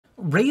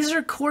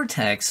Razer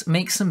Cortex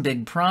makes some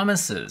big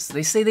promises.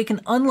 They say they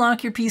can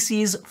unlock your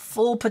PC's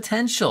full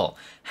potential.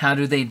 How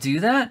do they do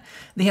that?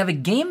 They have a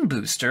game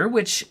booster,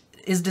 which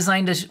is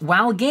designed to,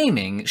 while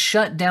gaming,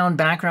 shut down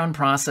background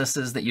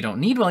processes that you don't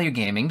need while you're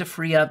gaming to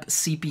free up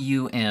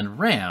CPU and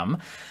RAM.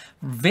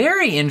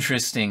 Very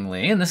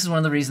interestingly, and this is one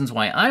of the reasons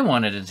why I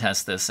wanted to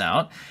test this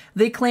out,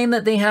 they claim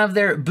that they have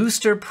their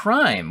Booster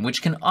Prime,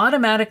 which can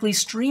automatically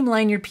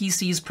streamline your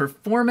PC's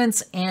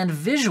performance and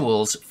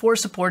visuals for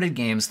supported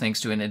games thanks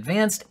to an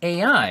advanced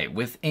AI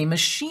with a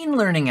machine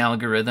learning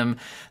algorithm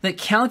that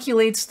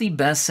calculates the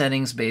best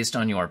settings based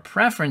on your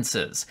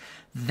preferences.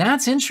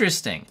 That's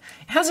interesting.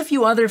 It has a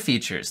few other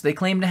features. They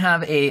claim to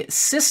have a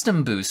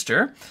system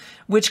booster,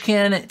 which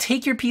can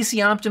take your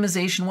PC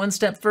optimization one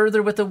step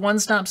further with a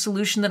one-stop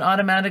solution that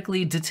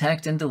automatically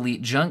detect and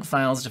delete junk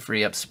files to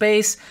free up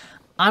space.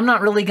 I'm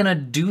not really gonna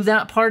do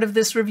that part of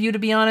this review, to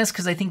be honest,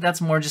 because I think that's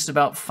more just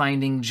about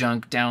finding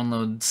junk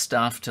download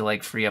stuff to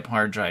like free up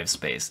hard drive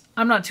space.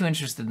 I'm not too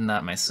interested in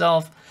that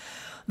myself.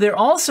 They're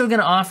also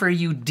gonna offer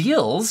you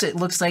deals. It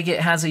looks like it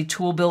has a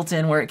tool built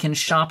in where it can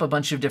shop a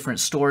bunch of different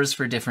stores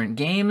for different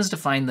games to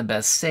find the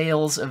best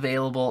sales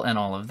available and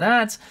all of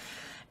that.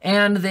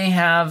 And they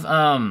have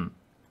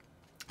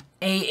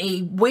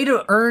a way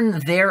to earn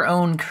their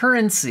own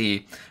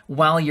currency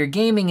while you're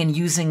gaming and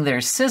using their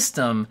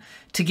system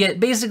to get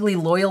basically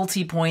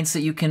loyalty points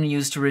that you can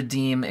use to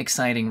redeem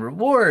exciting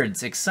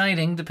rewards.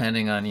 Exciting,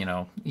 depending on, you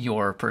know,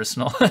 your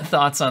personal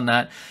thoughts on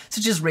that,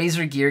 such as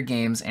Razer gear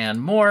games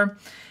and more.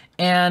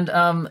 And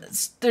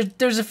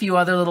there's a few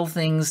other little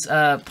things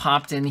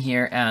popped in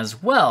here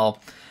as well.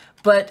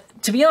 But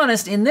to be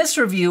honest, in this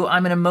review,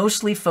 I'm gonna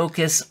mostly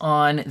focus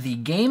on the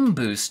game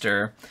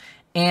booster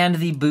and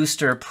the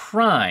Booster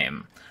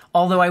Prime,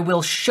 although I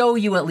will show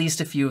you at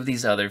least a few of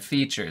these other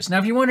features. Now,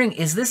 if you're wondering,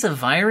 is this a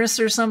virus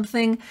or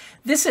something?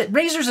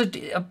 Razer's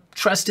a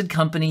trusted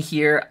company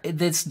here.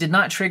 This did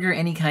not trigger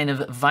any kind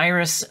of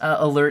virus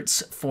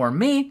alerts for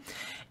me,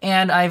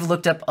 and I've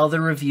looked up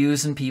other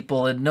reviews and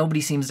people, and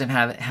nobody seems to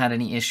have had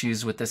any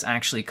issues with this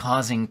actually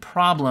causing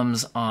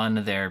problems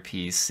on their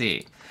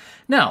PC.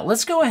 Now,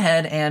 let's go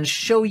ahead and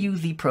show you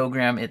the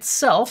program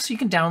itself. So you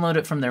can download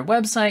it from their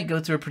website, go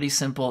through a pretty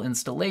simple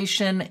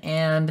installation,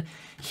 and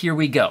here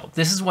we go.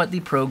 This is what the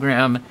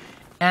program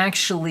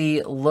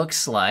actually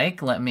looks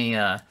like. Let me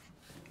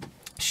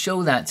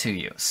show that to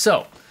you.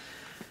 So,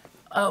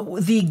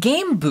 the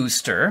Game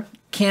Booster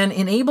can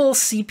enable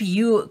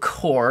CPU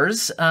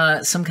cores,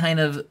 some kind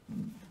of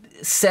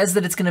says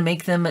that it's going to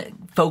make them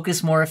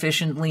focus more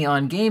efficiently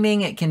on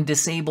gaming. It can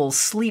disable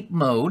sleep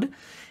mode.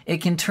 It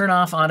can turn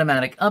off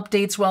automatic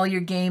updates while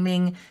you're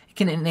gaming. It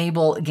can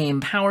enable game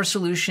power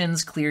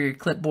solutions, clear your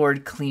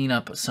clipboard, clean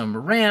up some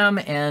RAM,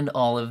 and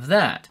all of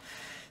that.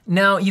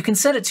 Now, you can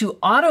set it to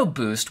auto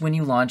boost when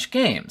you launch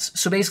games.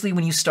 So basically,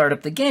 when you start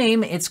up the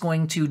game, it's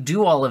going to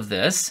do all of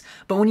this,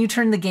 but when you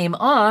turn the game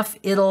off,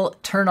 it'll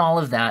turn all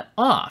of that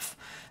off.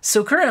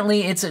 So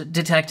currently, it's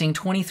detecting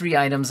 23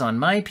 items on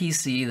my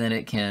PC that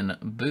it can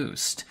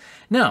boost.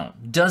 Now,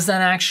 does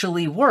that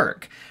actually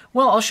work?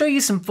 Well, I'll show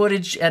you some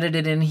footage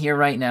edited in here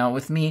right now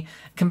with me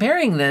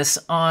comparing this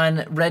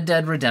on Red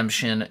Dead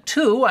Redemption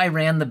 2. I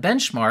ran the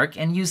benchmark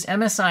and used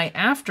MSI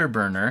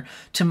Afterburner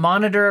to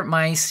monitor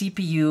my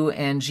CPU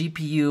and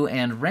GPU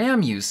and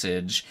RAM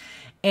usage.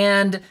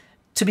 And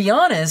to be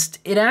honest,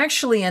 it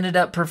actually ended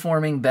up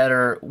performing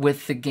better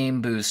with the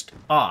game boost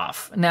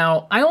off.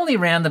 Now, I only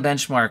ran the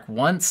benchmark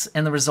once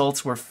and the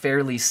results were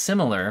fairly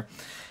similar,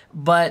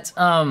 but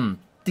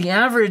the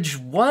average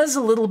was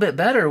a little bit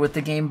better with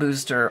the game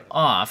booster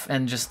off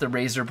and just the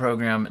Razer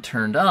program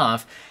turned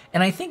off.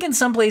 And I think in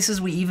some places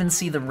we even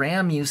see the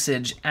RAM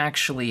usage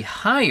actually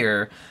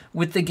higher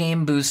with the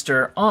game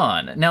booster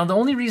on. Now, the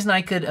only reason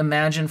I could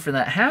imagine for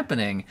that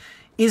happening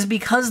is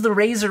because the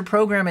Razer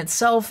program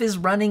itself is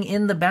running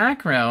in the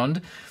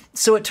background,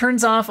 so it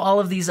turns off all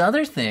of these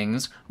other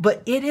things,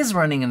 but it is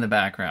running in the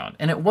background.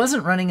 And it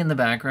wasn't running in the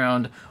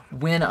background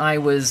when I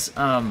was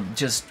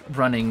just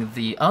running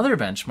the other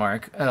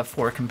benchmark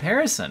for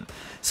comparison.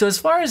 So as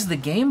far as the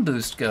game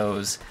boost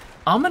goes,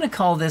 I'm gonna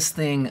call this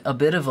thing a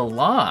bit of a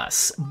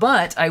loss,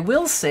 but I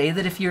will say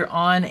that if you're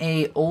on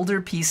a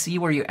older PC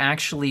where you're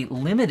actually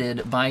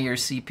limited by your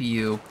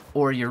CPU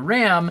or your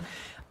RAM,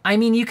 I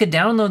mean, you could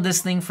download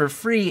this thing for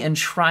free and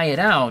try it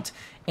out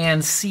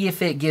and see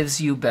if it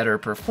gives you better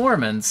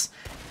performance.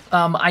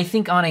 I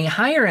think on a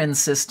higher end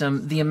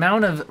system, the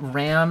amount of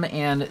RAM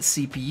and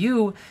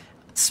CPU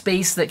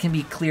space that can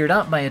be cleared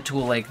up by a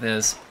tool like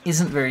this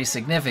isn't very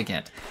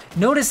significant.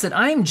 Notice that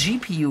I'm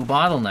GPU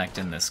bottlenecked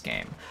in this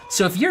game.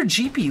 So if you're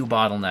GPU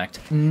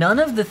bottlenecked, none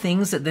of the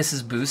things that this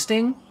is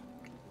boosting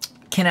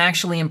can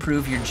actually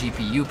improve your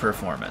GPU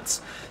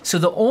performance. So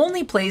the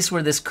only place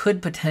where this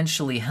could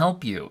potentially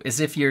help you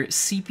is if you're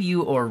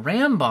CPU or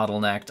RAM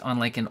bottlenecked on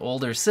like an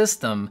older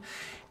system,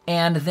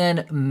 and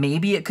then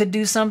maybe it could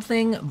do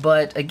something,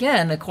 but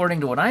again, according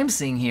to what I'm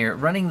seeing here,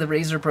 running the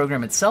Razer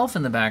program itself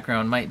in the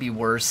background might be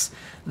worse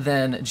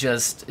than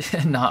just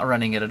not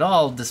running it at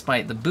all,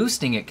 despite the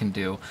boosting it can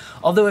do.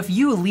 Although if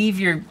you leave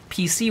your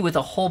PC with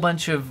a whole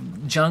bunch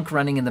of junk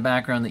running in the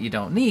background that you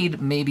don't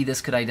need, maybe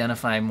this could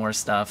identify more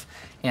stuff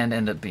and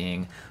end up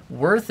being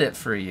worth it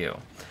for you.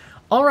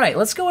 All right,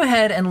 let's go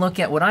ahead and look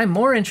at what I'm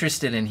more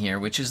interested in here,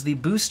 which is the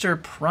Booster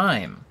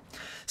Prime.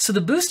 So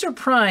the Booster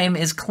Prime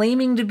is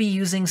claiming to be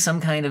using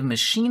some kind of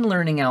machine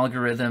learning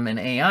algorithm and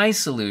AI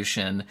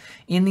solution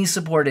in these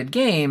supported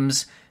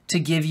games to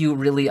give you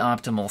really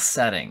optimal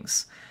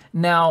settings.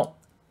 Now,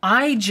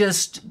 I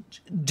just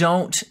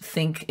don't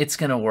think it's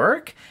going to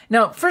work.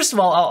 Now, first of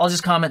all, I'll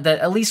just comment that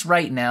at least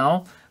right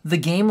now, the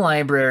game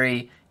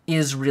library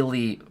is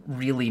really,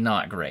 really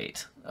not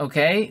great.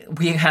 Okay,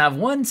 we have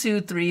 1, 2,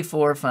 3,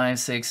 4, 5,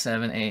 6,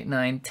 7, 8,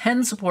 9,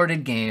 10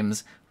 supported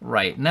games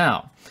right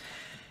now.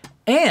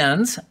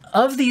 And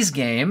of these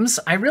games,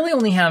 I really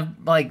only have,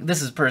 like,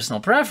 this is personal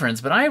preference,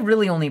 but I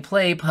really only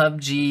play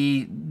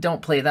PUBG,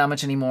 don't play that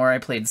much anymore. I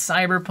played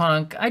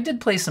Cyberpunk. I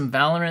did play some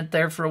Valorant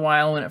there for a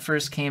while when it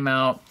first came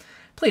out.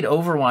 Played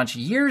Overwatch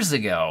years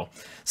ago.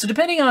 So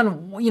depending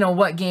on, you know,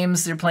 what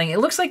games they're playing, it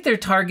looks like they're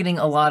targeting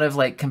a lot of,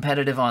 like,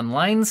 competitive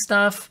online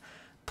stuff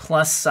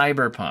plus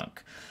Cyberpunk.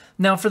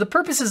 Now, for the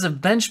purposes of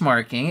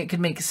benchmarking, it could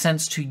make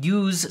sense to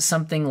use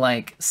something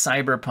like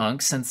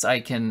Cyberpunk, since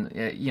I can,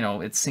 you know,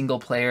 it's single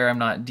player, I'm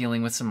not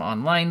dealing with some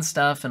online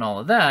stuff and all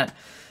of that.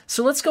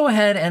 So let's go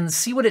ahead and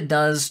see what it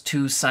does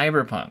to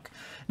Cyberpunk.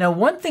 Now,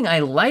 one thing I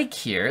like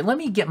here, let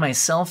me get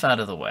myself out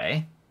of the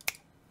way.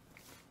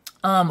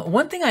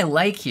 One thing I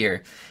like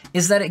here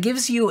is that it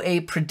gives you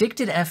a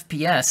predicted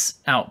FPS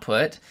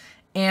output,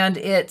 and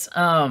it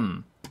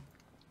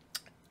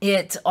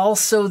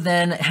also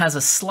then has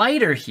a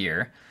slider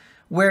here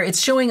where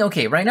it's showing,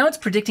 okay, right now it's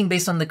predicting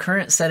based on the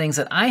current settings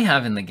that I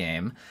have in the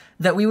game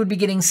that we would be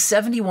getting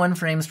 71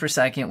 frames per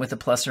second with a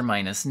plus or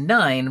minus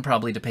 9,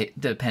 probably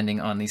depending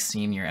on the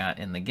scene you're at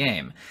in the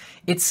game.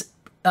 It's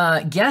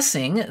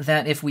guessing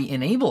that if we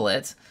enable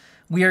it,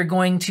 we are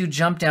going to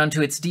jump down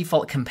to its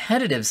default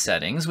competitive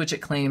settings, which it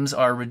claims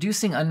are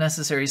reducing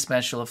unnecessary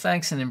special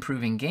effects and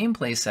improving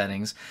gameplay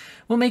settings,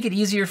 will make it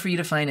easier for you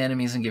to find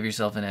enemies and give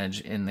yourself an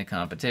edge in the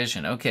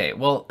competition. Okay,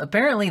 well,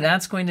 apparently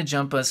that's going to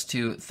jump us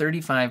to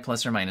 35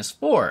 plus or minus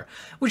 4,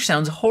 which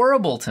sounds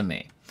horrible to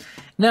me.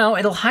 Now,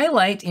 it'll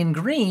highlight in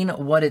green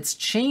what it's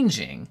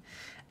changing,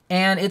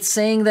 and it's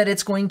saying that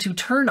it's going to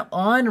turn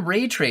on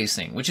ray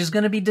tracing, which is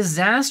going to be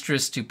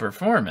disastrous to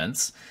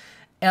performance.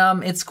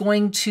 It's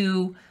going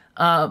to...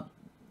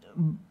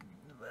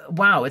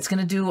 wow, it's going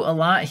to do a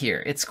lot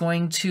here. It's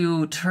going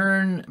to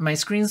turn my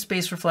screen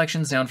space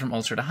reflections down from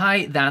ultra to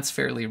high. That's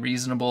fairly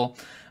reasonable.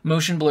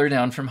 Motion blur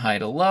down from high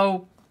to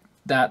low.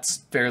 That's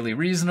fairly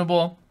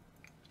reasonable.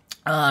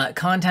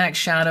 Contact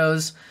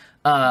shadows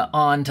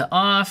on to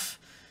off.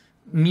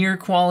 Mirror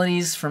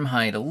qualities from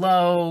high to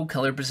low.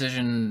 Color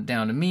precision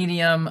down to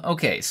medium.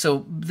 Okay,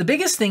 so the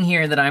biggest thing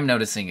here that I'm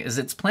noticing is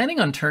it's planning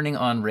on turning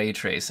on ray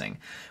tracing,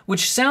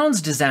 which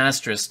sounds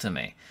disastrous to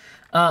me.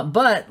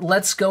 But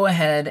let's go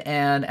ahead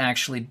and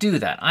actually do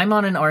that. I'm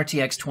on an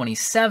RTX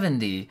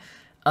 2070.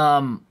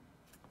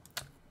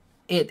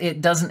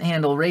 It doesn't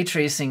handle ray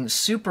tracing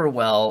super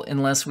well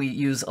unless we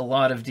use a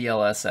lot of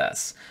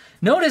DLSS.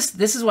 Notice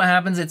this is what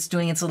happens. It's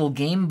doing its little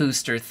game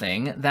booster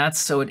thing.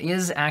 So it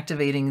is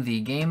activating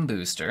the game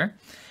booster.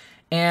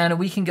 And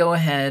we can go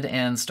ahead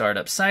and start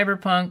up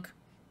Cyberpunk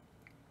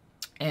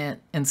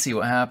and see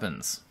what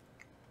happens.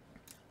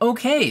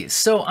 Okay,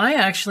 so I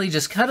actually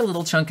just cut a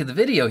little chunk of the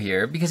video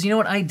here because you know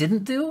what I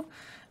didn't do?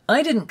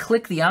 I didn't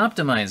click the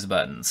optimize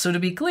button. So to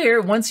be clear,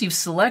 once you've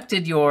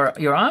selected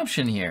your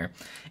option here,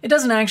 it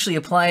doesn't actually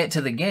apply it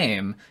to the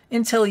game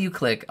until you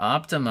click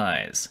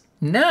optimize.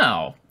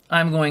 Now,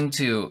 I'm going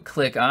to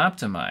click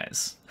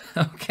optimize.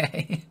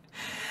 Okay,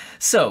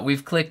 so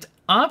we've clicked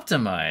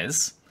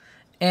optimize,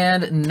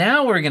 and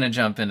now we're gonna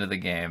jump into the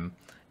game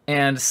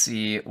and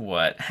see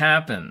what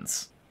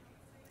happens.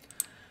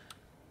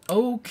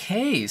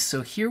 Okay,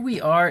 so here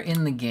we are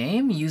in the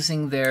game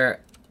using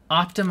their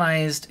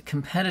optimized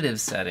competitive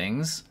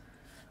settings.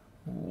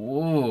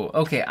 Whoa,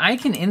 okay, I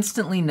can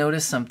instantly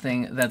notice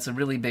something that's a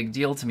really big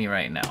deal to me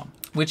right now,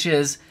 which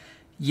is,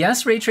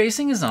 yes, ray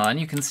tracing is on.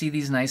 You can see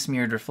these nice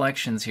mirrored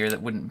reflections here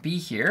that wouldn't be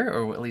here,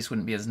 or at least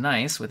wouldn't be as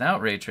nice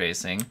without ray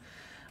tracing.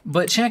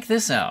 But check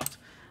this out.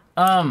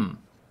 Do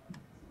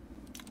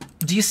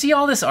you see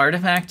all this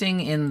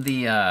artifacting in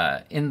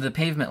the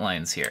pavement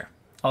lines here?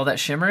 All that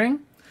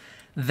shimmering?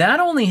 That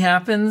only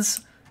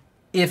happens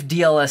if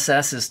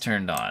DLSS is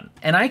turned on.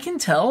 And I can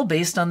tell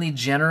based on the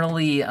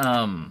generally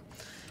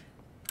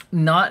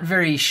not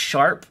very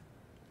sharp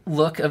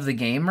look of the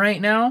game right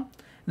now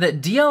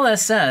that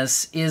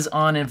DLSS is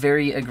on a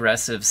very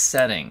aggressive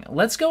setting.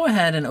 Let's go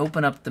ahead and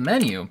open up the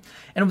menu.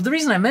 And the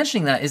reason I'm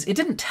mentioning that is it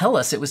didn't tell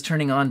us it was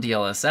turning on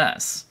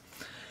DLSS.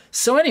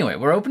 So anyway,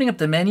 we're opening up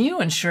the menu,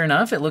 and sure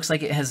enough, it looks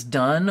like it has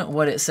done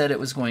what it said it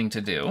was going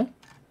to do.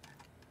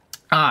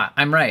 Ah,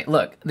 I'm right.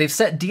 Look, they've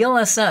set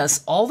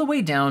DLSS all the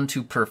way down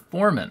to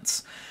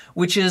performance,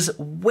 which is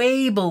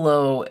way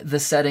below the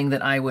setting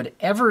that I would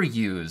ever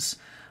use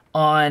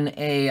on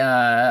a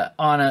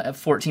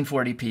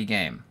 1440p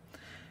game.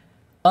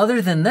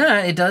 Other than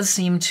that, it does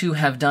seem to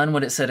have done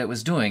what it said it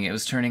was doing. It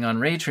was turning on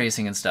ray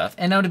tracing and stuff.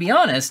 And now, to be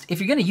honest, if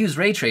you're going to use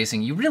ray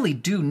tracing, you really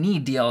do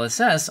need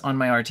DLSS on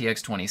my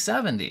RTX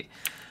 2070.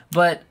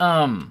 But,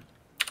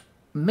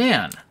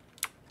 man,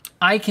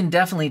 I can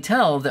definitely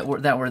tell that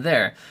we're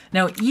there.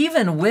 Now,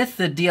 even with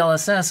the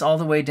DLSS all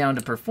the way down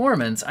to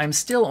performance, I'm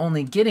still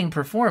only getting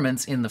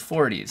performance in the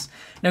 40s.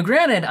 Now,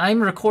 granted,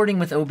 I'm recording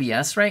with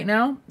OBS right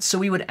now, so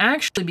we would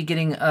actually be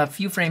getting a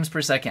few frames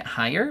per second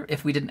higher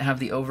if we didn't have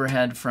the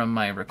overhead from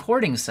my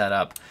recording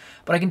setup.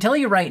 But I can tell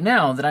you right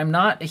now that I'm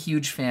not a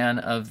huge fan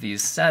of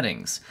these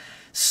settings.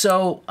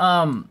 So,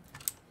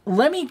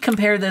 let me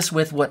compare this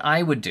with what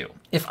I would do.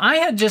 If I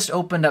had just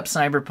opened up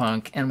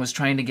Cyberpunk and was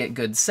trying to get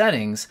good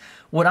settings,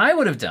 what I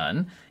would have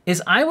done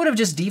is I would have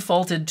just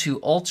defaulted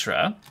to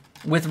Ultra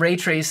with ray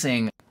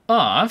tracing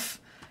off,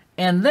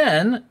 and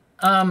then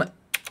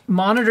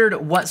monitored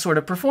what sort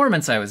of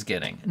performance I was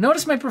getting.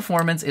 Notice my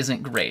performance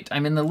isn't great.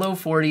 I'm in the low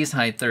 40s,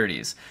 high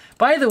 30s.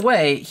 By the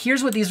way,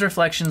 here's what these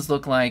reflections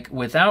look like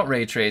without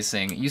ray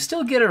tracing. You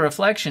still get a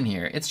reflection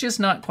here. It's just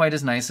not quite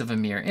as nice of a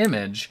mirror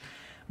image.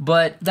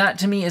 But that,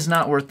 to me, is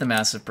not worth the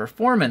massive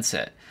performance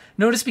hit.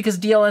 Notice because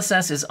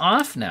DLSS is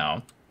off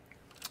now,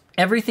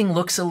 everything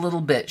looks a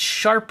little bit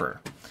sharper.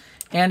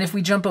 And if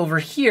we jump over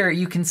here,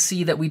 you can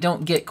see that we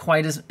don't get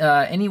quite as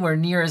anywhere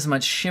near as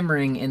much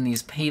shimmering in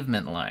these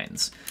pavement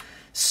lines.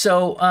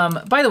 So,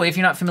 by the way, if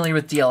you're not familiar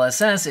with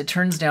DLSS, it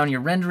turns down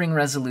your rendering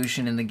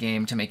resolution in the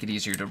game to make it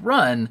easier to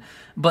run,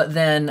 but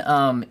then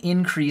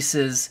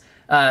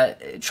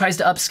tries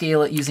to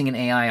upscale it using an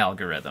AI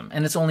algorithm,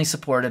 and it's only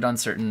supported on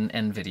certain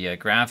NVIDIA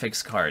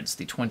graphics cards,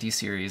 the 20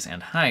 series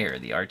and higher,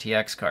 the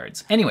RTX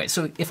cards. Anyway,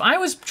 so if I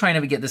was trying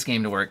to get this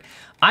game to work,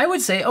 I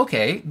would say,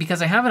 okay,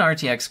 because I have an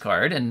RTX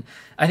card, and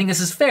I think this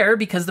is fair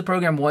because the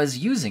program was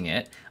using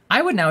it,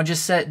 I would now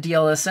just set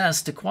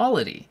DLSS to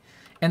quality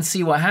and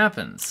see what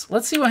happens.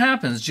 Let's see what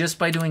happens just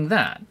by doing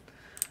that.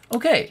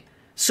 Okay,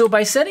 so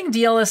by setting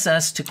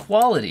DLSS to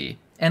quality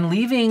and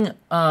leaving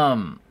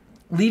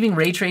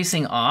ray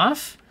tracing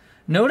off,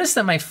 notice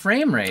that my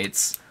frame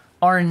rates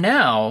are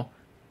now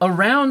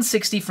around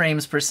 60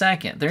 frames per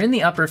second. They're in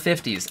the upper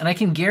 50s, and I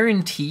can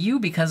guarantee you,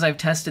 because I've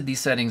tested these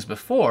settings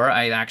before,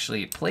 I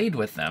actually played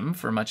with them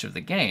for much of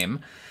the game,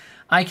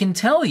 I can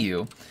tell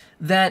you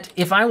that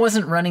if I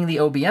wasn't running the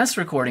OBS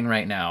recording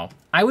right now,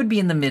 I would be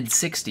in the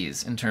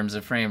mid-60s in terms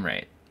of frame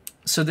rate.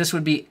 So this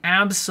would be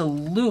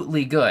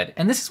absolutely good.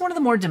 And this is one of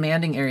the more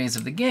demanding areas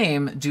of the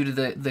game due to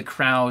the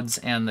crowds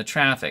and the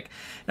traffic.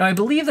 Now, I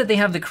believe that they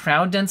have the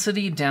crowd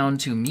density down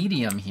to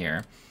medium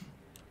here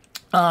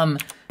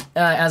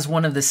as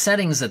one of the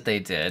settings that they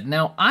did.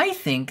 Now, I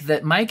think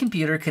that my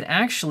computer could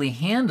actually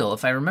handle,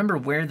 if I remember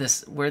where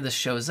this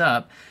shows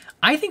up,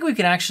 I think we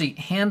could actually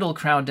handle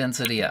crowd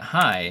density at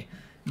high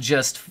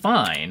just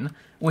fine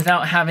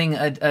without having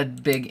a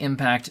big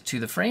impact to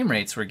the frame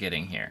rates we're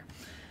getting here.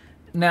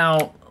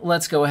 Now,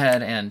 let's go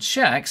ahead and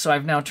check. So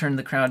I've now turned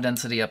the crowd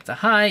density up to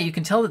high. You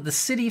can tell that the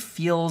city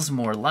feels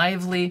more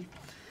lively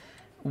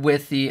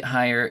with the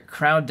higher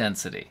crowd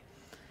density.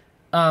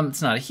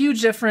 It's not a huge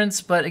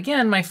difference, but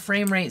again, my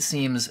frame rate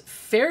seems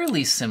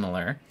fairly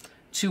similar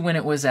to when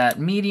it was at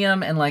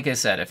medium. And like I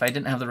said, if I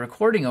didn't have the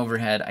recording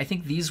overhead, I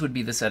think these would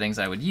be the settings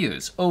I would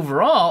use.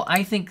 Overall,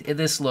 I think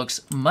this looks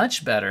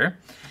much better,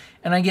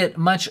 and I get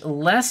much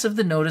less of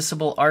the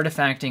noticeable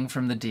artifacting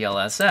from the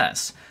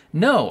DLSS.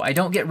 No, I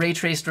don't get ray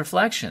traced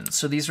reflections,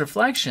 so these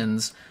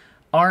reflections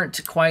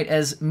aren't quite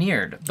as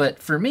mirrored. But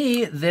for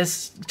me,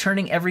 this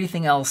turning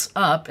everything else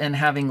up and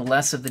having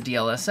less of the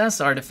DLSS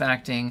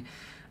artifacting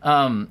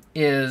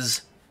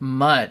is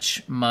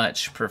much,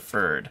 much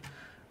preferred.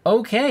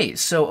 Okay,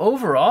 so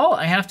overall,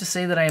 I have to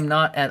say that I am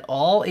not at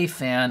all a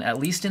fan, at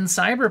least in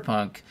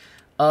Cyberpunk,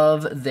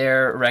 of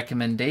their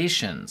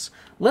recommendations.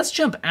 Let's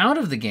jump out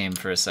of the game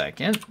for a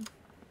second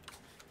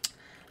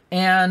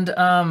and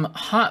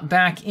hop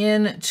back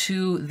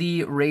into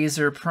the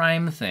Razer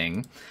Prime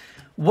thing.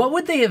 What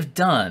would they have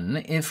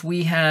done if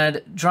we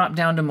had dropped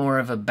down to more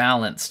of a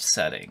balanced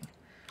setting?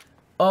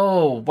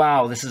 Oh,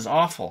 wow, this is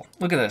awful.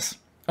 Look at this.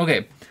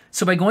 Okay,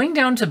 so by going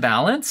down to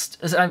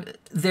balanced,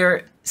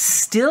 they're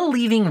still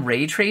leaving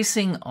ray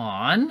tracing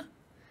on.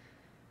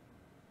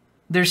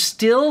 They're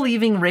still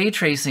leaving ray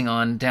tracing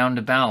on down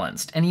to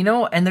balanced. And you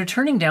know, and they're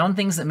turning down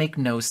things that make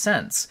no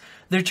sense.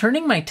 They're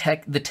turning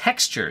the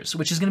textures,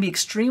 which is going to be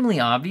extremely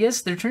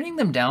obvious, they're turning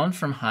them down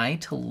from high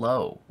to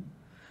low.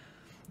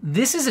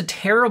 This is a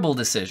terrible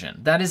decision.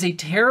 That is a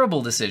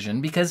terrible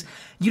decision because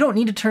you don't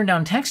need to turn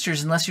down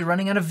textures unless you're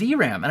running out of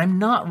VRAM, and I'm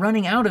not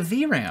running out of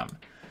VRAM.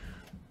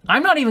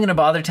 I'm not even going to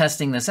bother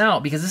testing this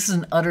out because this is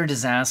an utter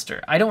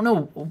disaster. I don't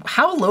know,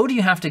 how low do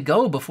you have to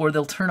go before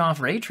they'll turn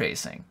off ray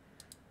tracing?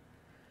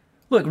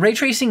 Look, ray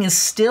tracing is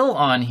still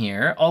on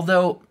here,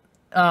 although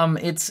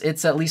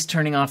it's at least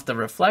turning off the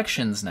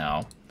reflections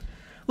now.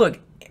 Look,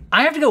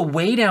 I have to go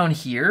way down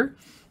here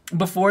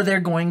before they're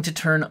going to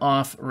turn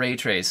off ray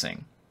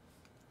tracing.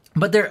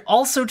 But they're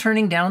also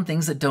turning down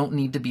things that don't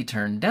need to be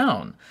turned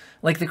down,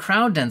 like the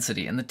crowd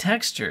density and the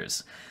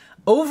textures.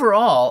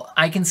 Overall,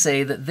 I can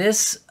say that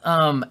this,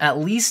 at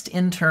least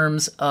in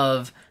terms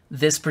of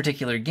this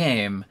particular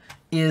game,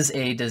 is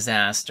a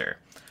disaster.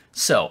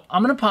 So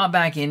I'm going to pop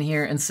back in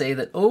here and say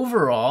that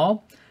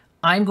overall,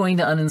 I'm going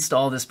to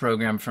uninstall this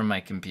program from my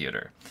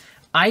computer.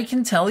 I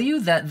can tell you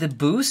that the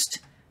boost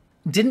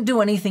didn't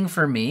do anything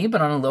for me,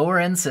 but on a lower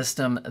end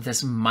system,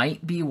 this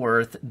might be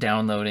worth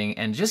downloading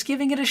and just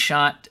giving it a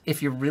shot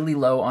if you're really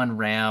low on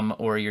RAM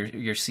or your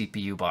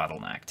CPU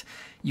bottlenecked.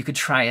 You could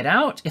try it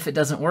out. If it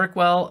doesn't work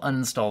well,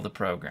 uninstall the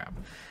program.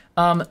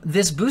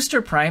 This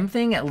Booster Prime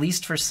thing, at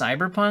least for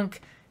Cyberpunk,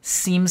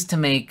 seems to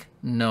make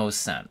no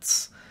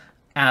sense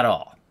at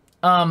all.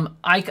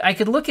 I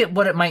could look at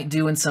what it might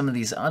do in some of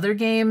these other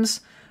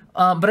games,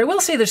 but I will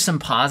say there's some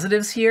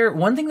positives here.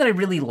 One thing that I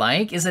really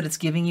like is that it's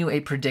giving you a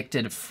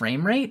predicted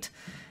frame rate.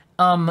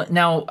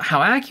 Now,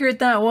 how accurate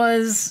that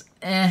was,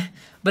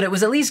 but it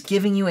was at least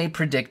giving you a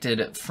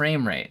predicted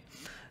frame rate.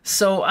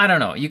 So, I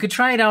don't know. You could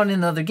try it out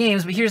in other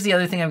games, but here's the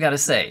other thing I've got to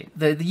say.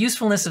 The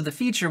usefulness of the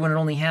feature when it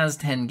only has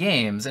 10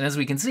 games, and as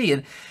we can see,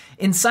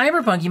 in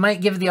Cyberpunk, you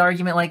might give the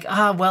argument like,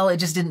 well, it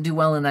just didn't do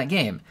well in that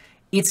game.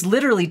 It's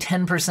literally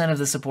 10% of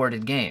the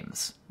supported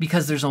games,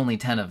 because there's only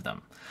 10 of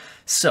them.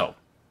 So,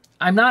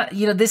 I'm not,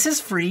 this is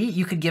free.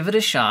 You could give it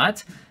a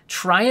shot.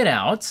 Try it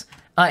out.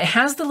 It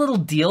has the little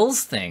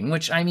deals thing,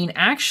 which, I mean,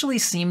 actually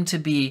seem to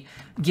be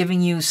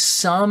giving you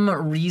some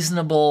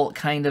reasonable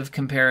kind of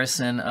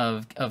comparison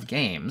of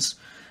games.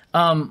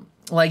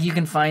 Like, you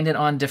can find it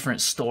on different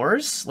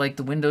stores, like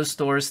the Windows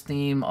Stores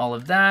theme, all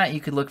of that.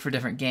 You could look for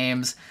different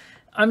games.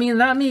 I mean,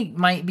 that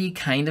might be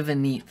kind of a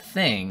neat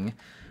thing.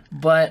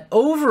 But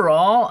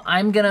overall,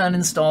 I'm going to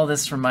uninstall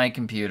this from my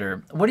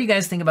computer. What do you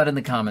guys think about it in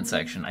the comment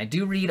section? I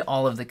do read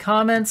all of the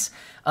comments.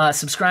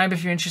 Subscribe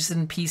if you're interested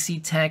in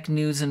PC tech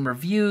news and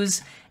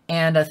reviews.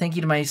 And thank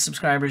you to my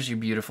subscribers, you're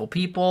beautiful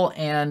people.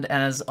 And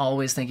as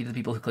always, thank you to the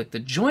people who click the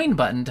join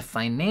button to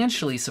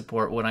financially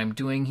support what I'm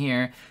doing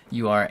here.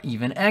 You are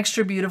even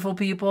extra beautiful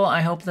people.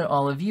 I hope that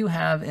all of you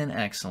have an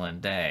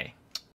excellent day.